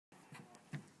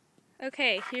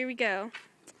Okay, here we go.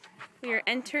 We are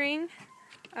entering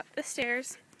up the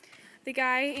stairs. The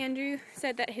guy, Andrew,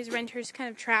 said that his renters kind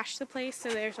of trashed the place, so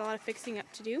there's a lot of fixing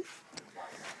up to do.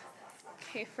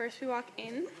 Okay, first we walk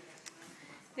in.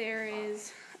 There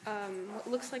is what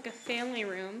looks like a family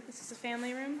room. This is a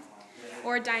family room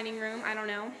or a dining room. I don't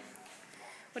know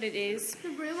what it is. The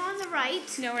room on the right?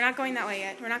 No, we're not going that way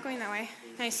yet. We're not going that way.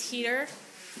 Nice heater.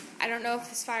 I don't know if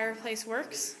this fireplace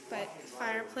works, but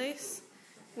fireplace,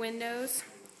 windows.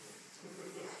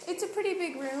 It's a pretty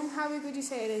big room. How big would you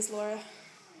say it is, Laura?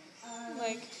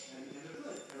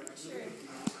 Sure.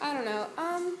 I don't know.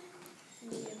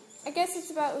 I guess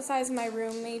it's about the size of my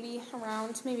room, maybe a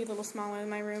little smaller than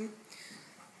my room.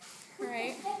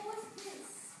 Alright.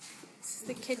 This is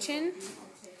the kitchen.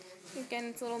 Again,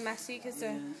 it's a little messy because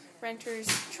the renters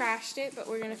trashed it, but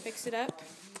we're going to fix it up.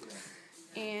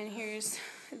 And here's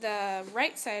the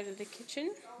right side of the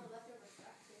kitchen.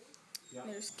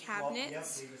 There's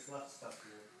cabinets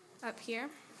up here.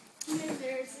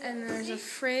 And there's a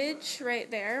fridge right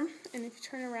there. And if you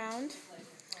turn around,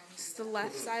 this is the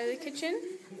left side of the kitchen.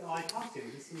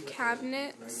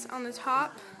 Cabinets on the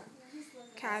top,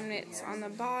 cabinets on the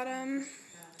bottom,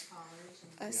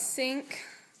 a sink,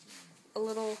 a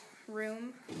little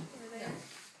room over there,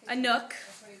 a nook.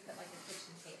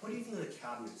 What do you think of the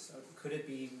cabinets? Could it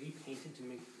be repainted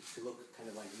to look kind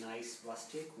of like nice,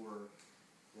 rustic, or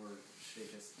should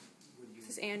it just? This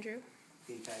is Andrew.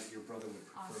 Think that your brother would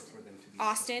prefer for them to be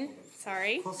Austin,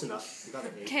 sorry. Close enough. You got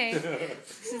it. Okay.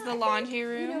 This is the laundry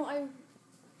room. You know, I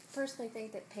personally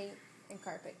think that paint and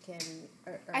carpet can.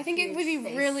 I think it would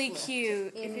be really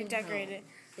cute if you decorated it.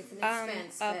 It's an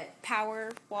expense, a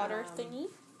power water thingy.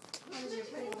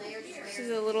 This is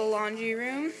a little laundry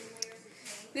room.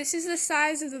 This is the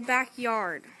size of the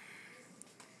backyard.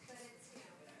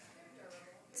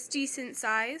 It's decent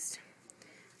sized.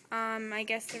 I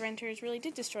guess the renters really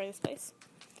did destroy this place.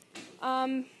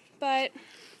 But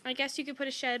I guess you could put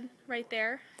a shed right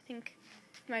there. I think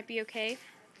it might be okay.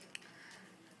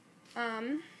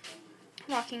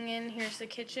 Walking in, here's the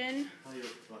kitchen.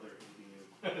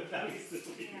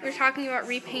 We're talking about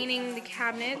repainting the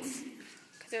cabinets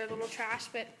because they're a little trash,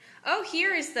 but oh,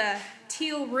 here is the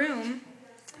teal room.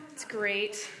 It's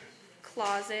great.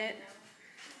 Closet.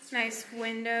 Nice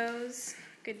windows.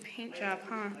 Good paint job,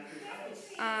 huh?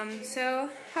 So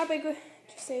how big would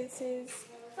you say this is?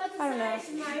 I don't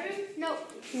know.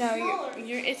 No,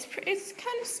 it's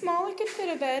kind of small. It could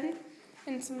fit a bed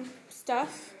and some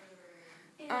stuff.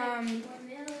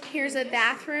 Here's a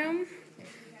bathroom.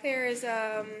 There is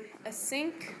a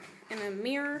sink and a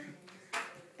mirror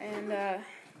and a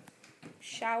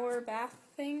shower bath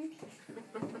thing.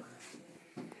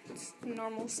 It's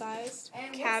normal sized.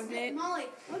 Cabinet. Molly,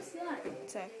 what's that?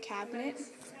 It's a cabinet.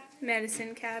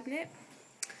 Medicine cabinet.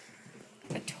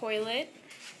 A toilet.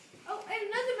 Oh, and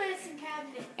another medicine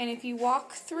cabinet. And if you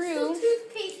walk through,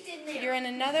 Toothpaste in there. you're in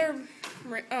another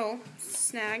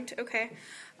snagged. Okay.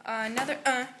 Another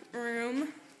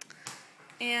room.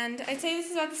 And I'd say this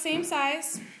is about the same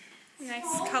size. Nice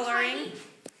coloring.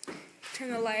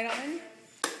 Turn the light on.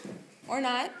 Or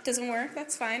not. Doesn't work.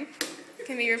 That's fine.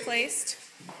 Can be replaced.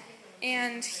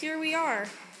 And here we are.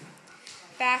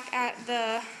 Back at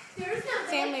the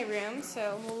family room.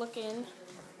 So we'll look in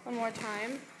one more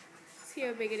time. See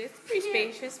how big it is. Pretty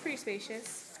spacious. Pretty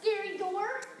spacious. Scary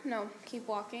door? No. Keep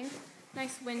walking.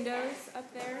 Nice windows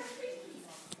up there.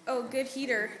 Oh, good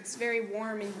heater. It's very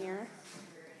warm in here.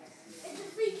 It's a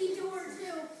freaky door,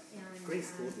 too. Great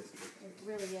school district. It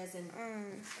really is, and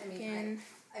Again,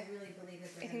 I really believe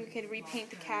that. I think we could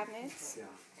repaint the cabinets. Yeah.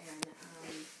 And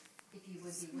if you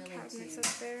would be willing Cabinets to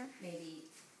up there. maybe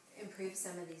improve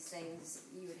some of these things,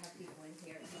 you would have people in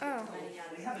here. Oh.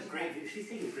 We have a great. She's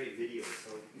taking great videos,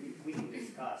 so we can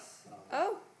discuss.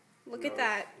 Oh, look at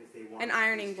that. If they want An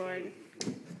ironing board.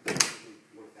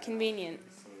 Convenient.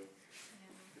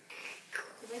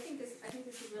 I think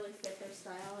this would really fit their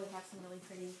style. They have some really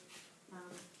pretty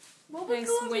Nice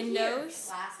windows.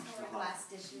 glass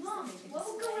dishes. Mom, that they can what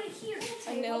will go in here?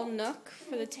 A little nook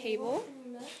for the table.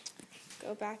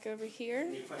 Go back over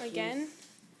here again.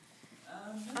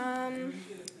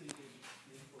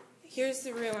 Here's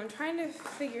the room. I'm trying to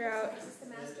figure out. Is this the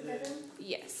master bedroom?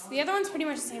 Yes. The other one's pretty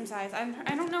much the same size.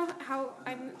 I don't know how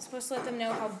I'm supposed to let them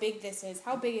know how big this is.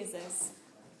 How big is this?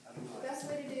 The best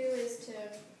way to do is to...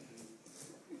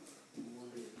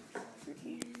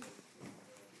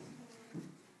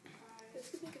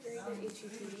 This would make a very good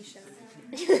HGTV show.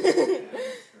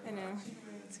 I know.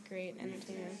 It's great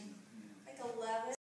entertainment.